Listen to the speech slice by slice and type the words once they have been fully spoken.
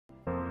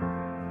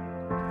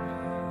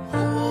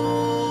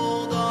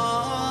Hold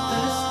on.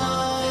 There's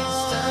nothing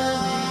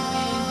standing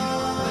in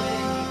your way.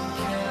 You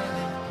can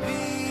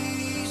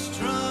be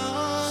strong.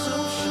 So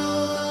show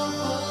the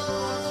world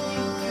what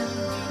you can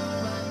do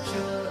and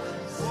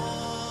just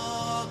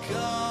walk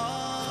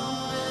on.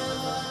 Don't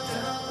ever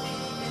doubt the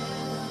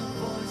inner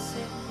voice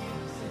in you.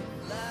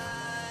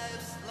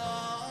 Life's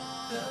long.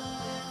 They'll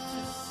live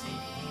to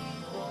see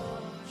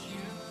what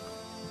you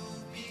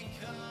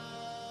become.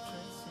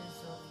 Traces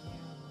of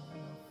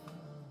you.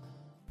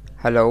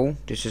 Hello,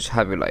 this is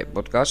Happy Life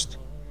Podcast.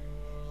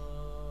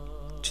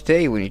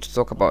 Today we need to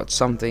talk about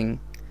something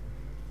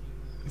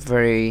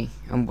very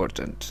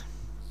important.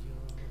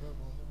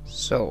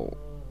 So,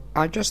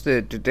 I just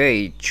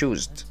today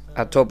chose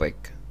a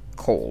topic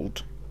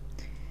called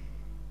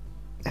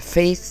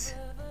faith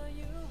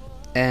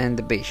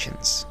and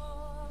patience.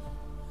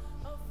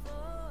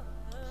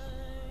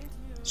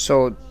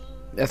 So,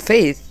 the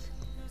faith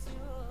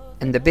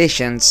and the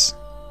patience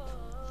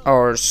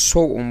are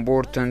so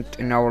important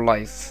in our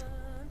life.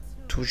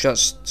 To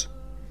just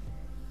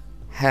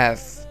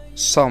have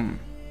some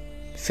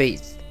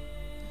faith,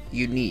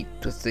 you need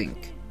to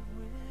think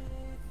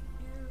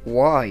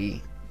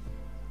why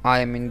I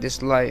am in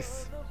this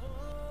life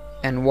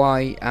and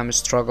why I'm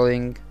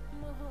struggling,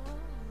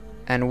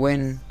 and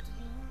when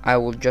I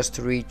will just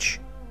reach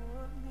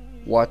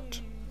what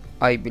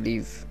I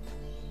believe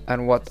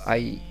and what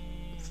I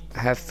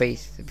have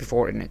faith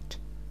before in it.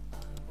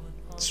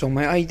 So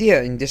my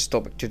idea in this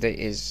topic today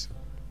is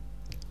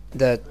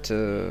that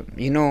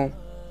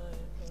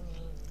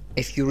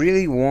if you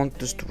really want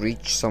to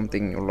reach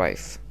something in your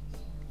life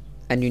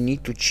and you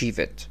need to achieve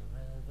it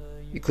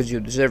because you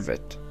deserve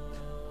it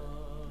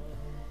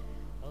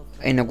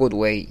in a good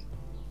way,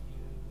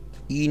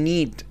 you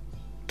need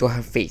to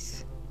have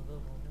faith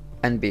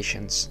and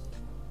patience.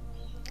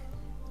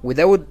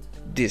 Without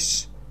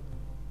these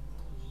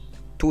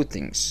two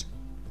things,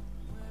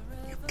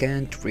 you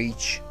can't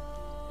reach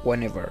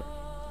whenever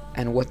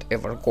and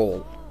whatever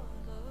goal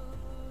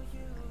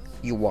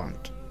you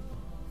want.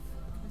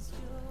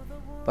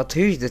 But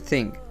here's the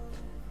thing: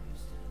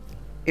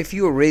 if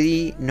you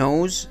already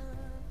knows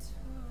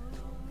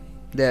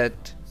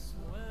that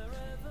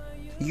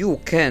you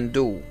can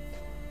do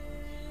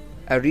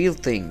a real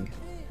thing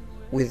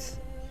with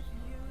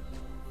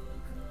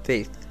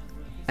faith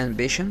and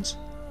patience,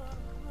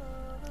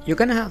 you're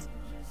gonna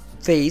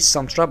face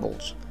some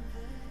troubles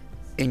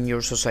in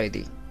your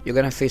society. You're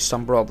gonna face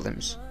some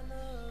problems.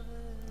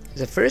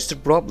 The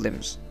first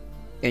problems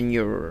in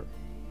your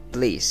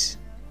place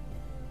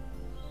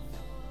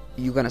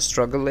you're gonna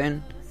struggle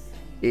in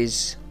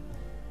is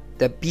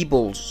the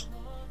people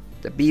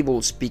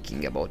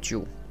speaking about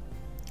you,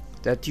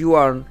 that you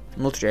are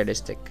not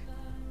realistic.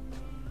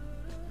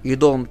 You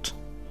don't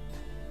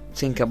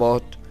think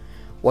about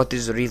what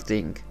is the real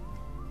thing.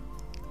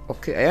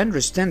 Okay, I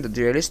understand that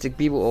the realistic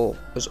people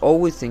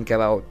always think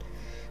about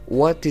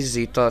what is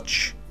they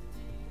touch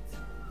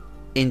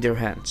in their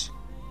hands,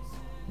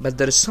 but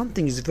there is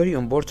something is very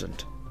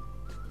important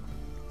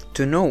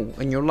to know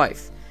in your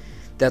life,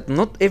 that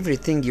not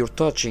everything you're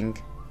touching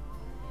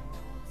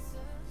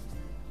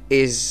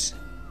is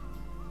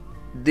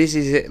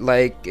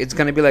like it's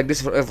gonna be like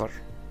this forever.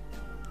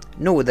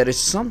 No, there is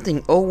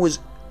something always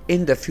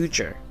in the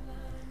future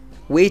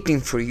waiting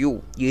for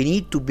you. You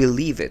need to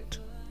believe it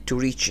to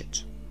reach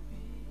it.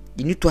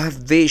 You need to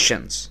have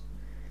patience,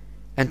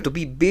 and to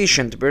be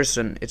patient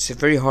person, it's a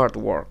very hard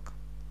work.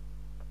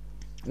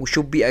 We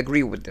should be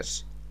agree with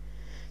this,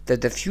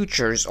 that the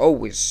future is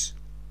always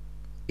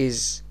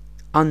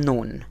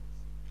unknown,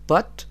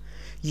 but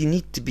you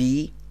need to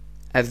be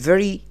a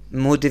very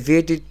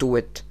motivated to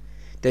it,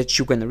 that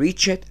you're gonna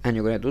reach it and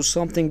you're gonna do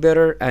something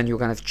better and you're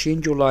gonna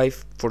change your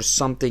life for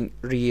something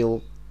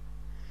real,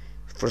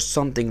 for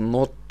something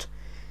not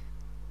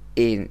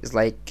in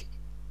like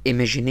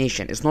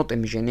imagination. It's not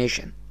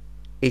imagination,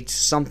 it's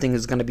something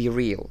that's gonna be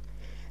real,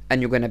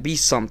 and you're gonna be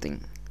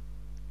something.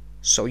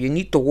 So you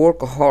need to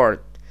work hard,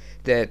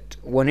 that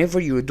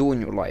whenever you do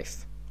in your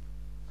life,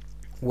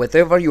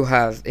 whatever you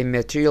have in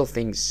material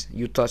things,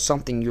 you touch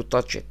something, you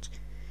touch it,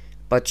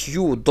 but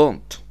you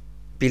don't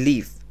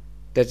believe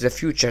that the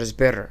future is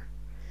better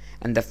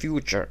and the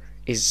future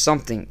is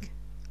something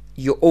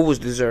you always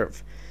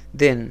deserve,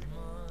 then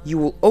you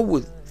will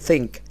always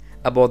think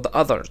about the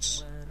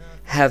others,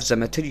 have the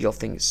material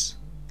things,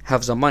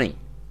 have the money,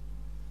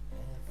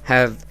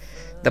 have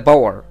the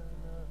power.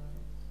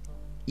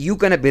 You're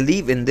gonna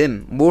believe in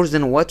them more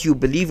than what you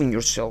believe in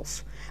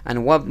yourself,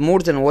 and more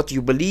than what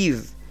you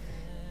believe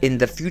in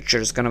the future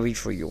is gonna be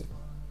for you.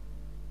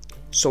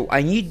 So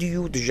I need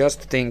you to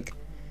just think,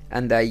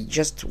 and I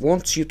just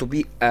want you to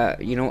be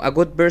a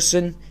good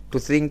person to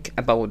think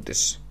about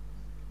this.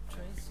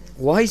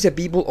 Why the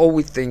people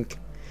always think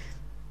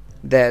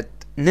that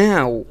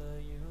now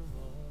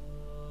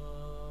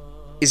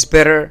is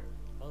better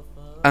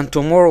and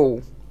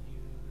tomorrow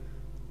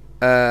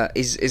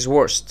is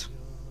worst?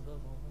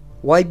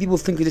 Why people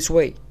think this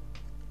way?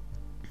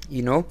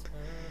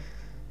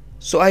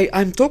 So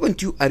I'm talking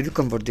to you a real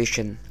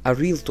conversation, a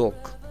real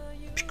talk,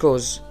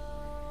 because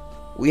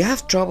We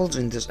have troubles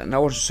in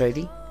our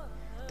society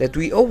that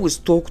we always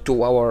talk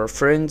to our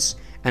friends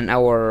and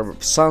our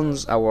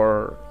sons,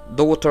 our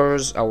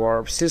daughters,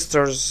 our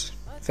sisters,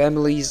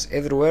 families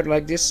everywhere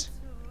like this,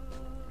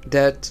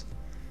 that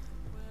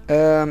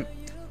um,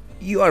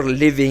 you are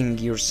living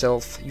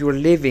yourself, you're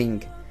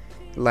living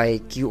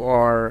like you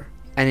are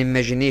an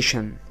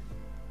imagination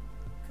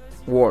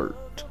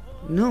world.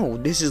 No,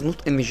 this is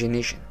not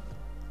imagination.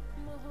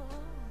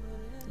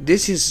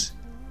 This is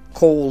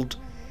called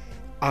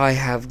I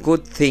have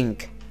good thing.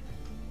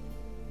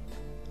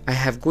 I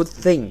have good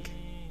thing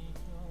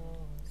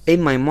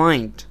in my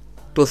mind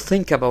to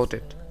think about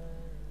it.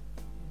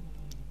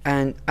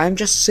 And I'm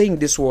just saying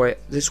this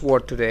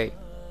word today.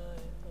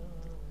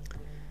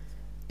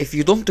 If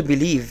you don't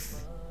believe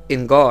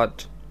in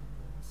God,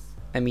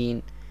 I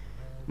mean,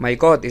 my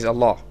God is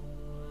Allah.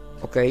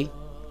 Okay?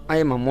 I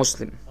am a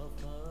Muslim.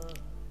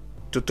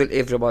 To tell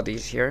everybody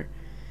is here.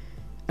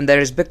 And I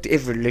respect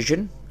every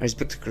religion. I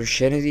respect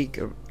Christianity,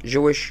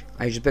 Jewish.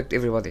 I respect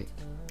everybody.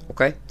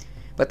 Okay?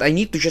 But I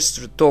need to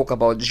just talk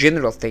about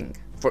general thing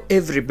for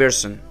every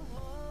person.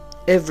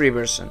 Every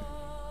person.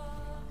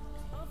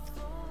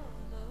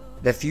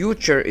 The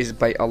future is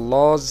by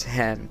Allah's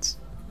hands.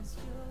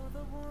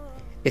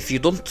 If you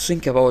don't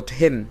think about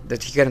Him,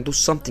 that He can do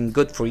something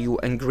good for you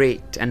and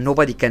great, and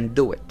nobody can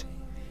do it,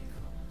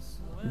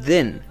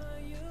 then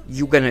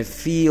you're gonna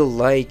feel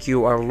like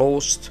you are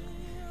lost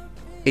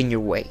in your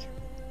way.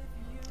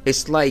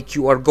 It's like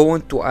you are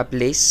going to a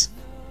place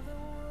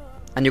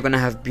and you're gonna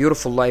have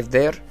beautiful life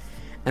there,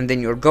 and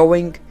then you're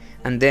going,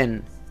 and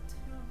then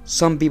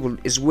some people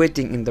is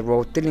waiting in the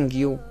road telling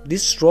you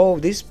this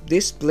road,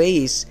 this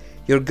place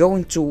you're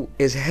going to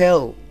is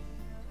hell,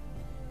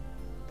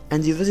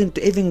 and you doesn't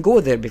even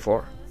go there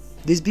before.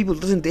 These people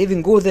doesn't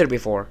even go there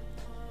before.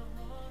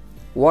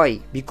 Why?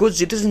 Because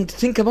they doesn't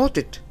think about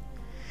it.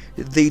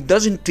 They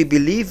doesn't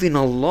believe in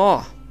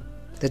Allah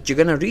that you're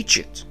gonna reach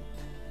it.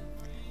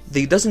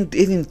 They doesn't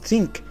even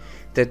think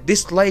that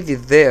this life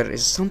is there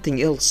is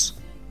something else.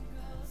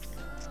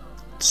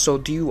 So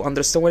do you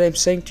understand what I'm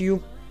saying to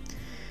you?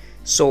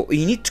 So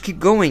you need to keep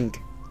going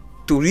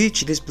to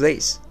reach this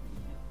place,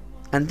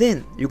 and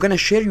then you're gonna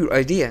share your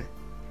idea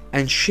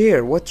and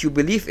share what you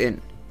believe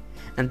in,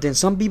 and then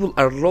some people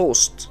are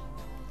lost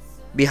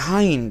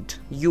behind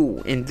you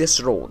in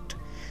this road.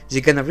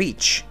 They're gonna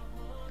reach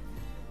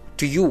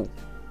to you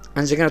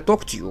and they're gonna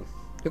talk to you.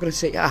 They're gonna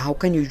say, how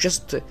can you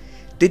just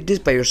did this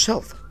by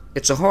yourself?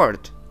 It's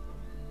hard.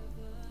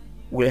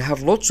 We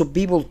have lots of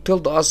people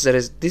told us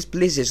that this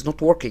place is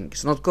not working,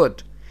 it's not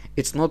good,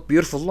 it's not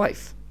beautiful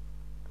life.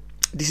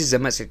 This is a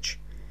message.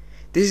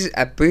 This is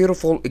a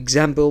beautiful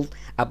example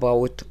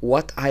about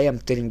what I am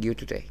telling you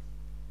today.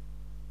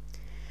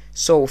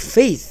 So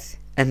faith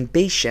and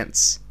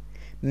patience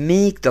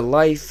make the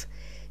life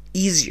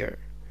easier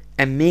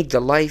and make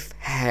the life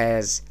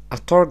has a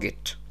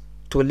target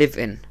to live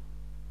in.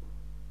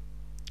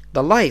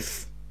 The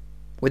life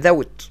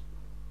without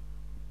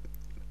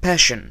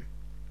passion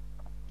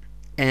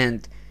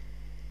and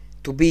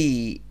to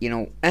be,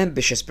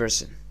 ambitious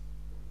person,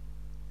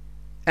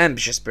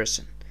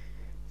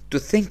 to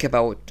think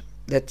about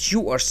that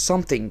you are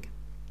something,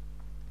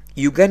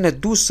 you're gonna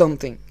do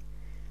something,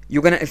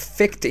 you're gonna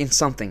affect in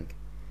something.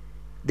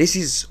 This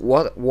is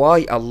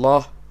why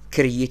Allah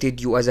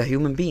created you as a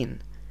human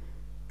being.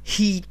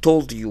 He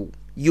told you,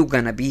 you're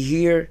gonna be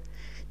here,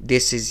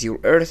 this is your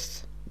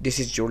earth, this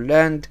is your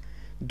land,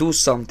 do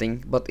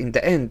something, but in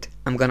the end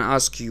I'm gonna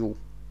ask you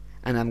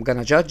and I'm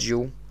gonna judge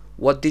you.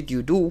 What did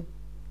you do?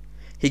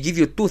 He give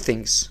you two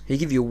things. He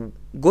give you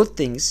good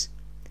things,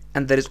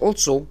 and there is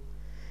also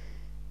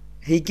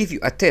He give you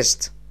a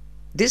test.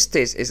 This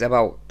test is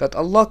about that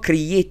Allah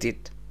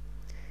created.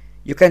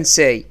 You can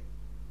say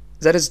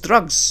there is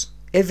drugs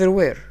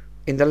everywhere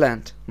in the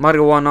land,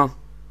 marijuana,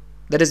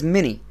 there is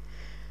many.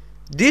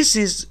 This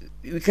is,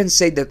 we can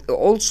say that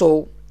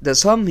also that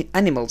some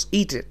animals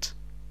eat it,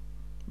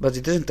 but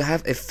it doesn't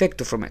have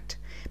effect from it.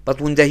 But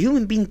when the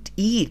human being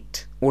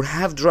eat or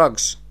have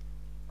drugs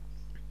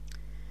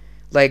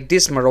like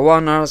this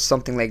marijuana,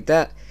 something like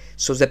that,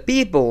 so the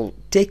people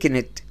taking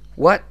it,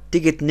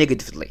 take it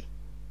negatively.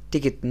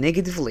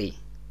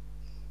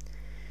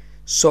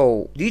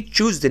 So they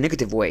choose the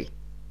negative way.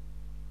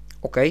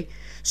 Okay,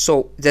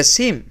 so the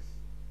same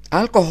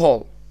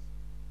alcohol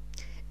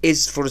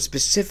is for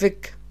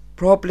specific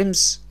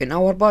problems in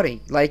our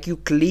body. Like you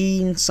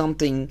clean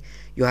something,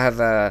 you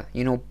have a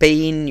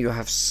pain, you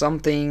have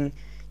something,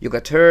 you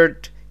got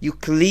hurt, you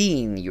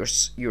clean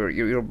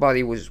your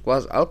body with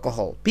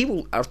alcohol.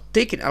 People are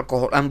taking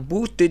alcohol and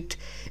put it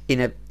in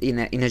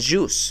a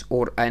juice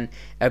or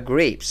a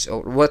grapes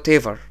or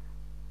whatever.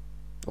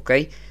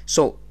 Okay,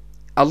 so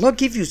Allah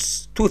give you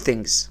two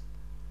things,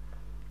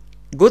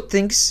 good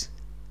things,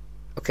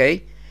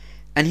 okay,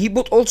 and He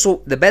put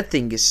also the bad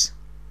things.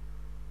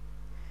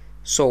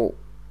 So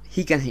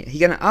He can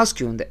ask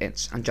you in the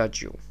end and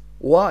judge you.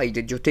 Why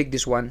did you take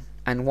this one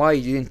and why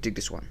you didn't take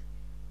this one?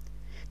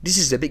 This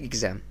is the big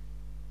exam.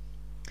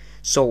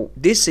 So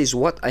this is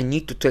what I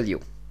need to tell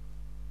you.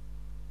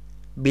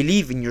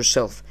 Believe in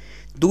yourself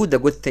Do the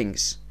good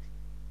things.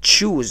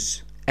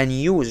 Choose and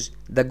use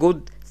the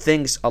good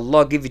things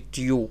Allah give it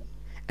to you,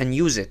 and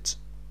use it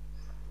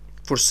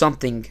for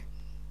something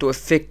to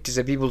affect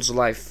the people's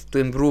life, to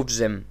improve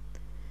them,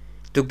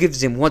 to give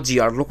them what they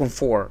are looking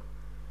for,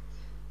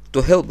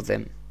 to help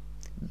them.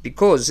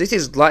 Because this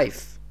is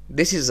life.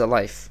 This is a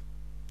life.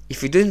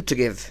 If you didn't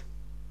give,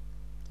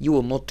 you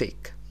will not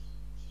take.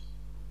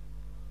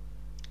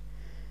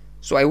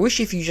 So I wish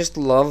if you just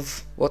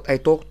love what I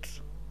talked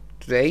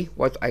today,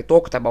 what I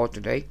talked about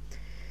today,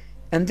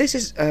 and this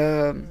is,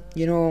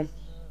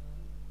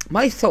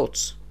 my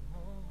thoughts.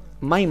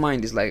 My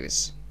mind is like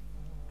this,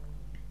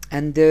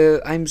 and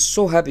I'm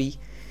so happy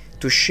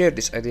to share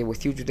this idea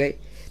with you today.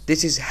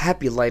 This is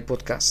Happy Life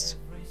Podcast.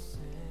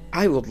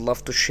 I would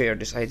love to share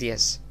these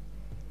ideas,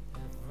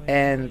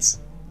 and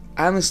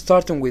I'm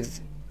starting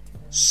with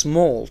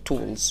small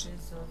tools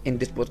in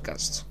this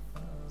podcast.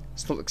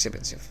 It's not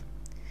expensive.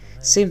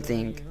 Same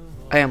thing,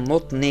 I am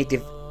not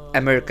native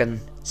American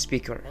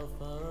speaker.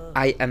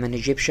 I am an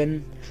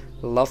Egyptian,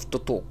 love to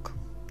talk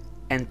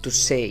and to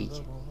say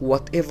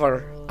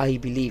whatever I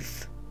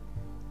believe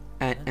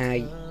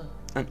and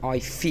I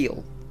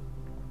feel,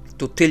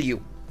 to tell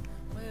you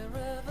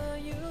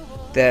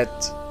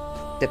that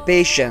the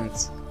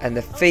patience and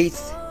the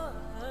faith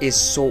is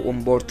so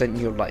important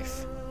in your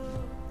life.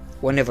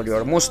 Whenever you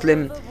are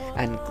Muslim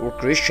and or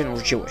Christian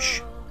or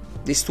Jewish,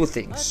 these two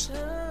things,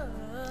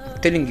 I'm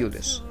telling you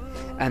this,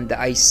 and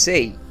I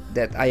say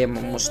that I am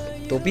a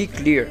Muslim. To be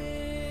clear,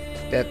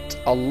 that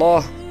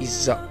Allah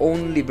is the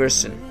only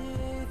person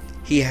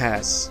He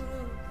has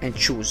and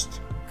choose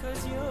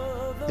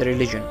the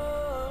religion.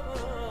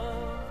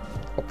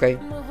 Okay,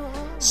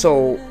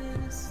 so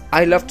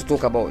I love to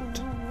talk about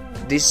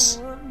this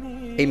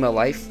in my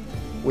life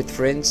with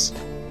friends,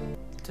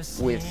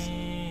 with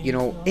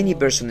any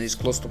person who is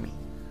close to me.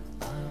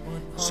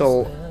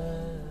 So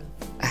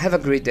have a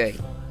great day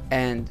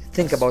and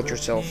think about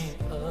yourself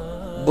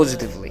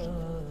positively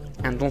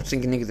and don't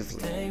think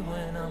negatively.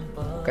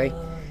 Okay,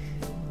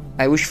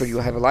 I wish for you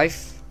a happy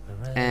life,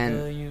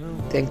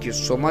 and thank you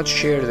so much.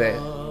 Share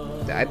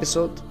the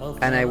episode,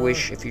 and I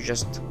wish if you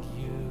just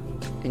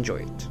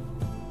enjoy it.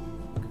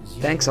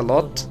 Thanks a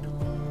lot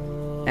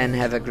and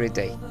have a great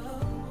day.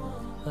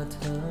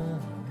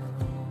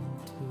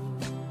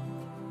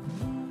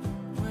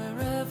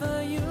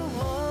 Wherever you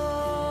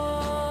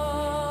are,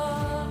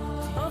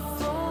 I'll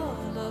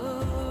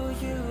follow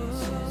you,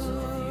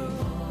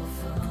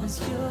 'cause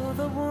you're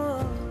the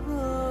one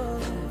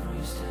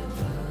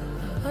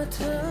I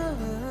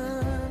turn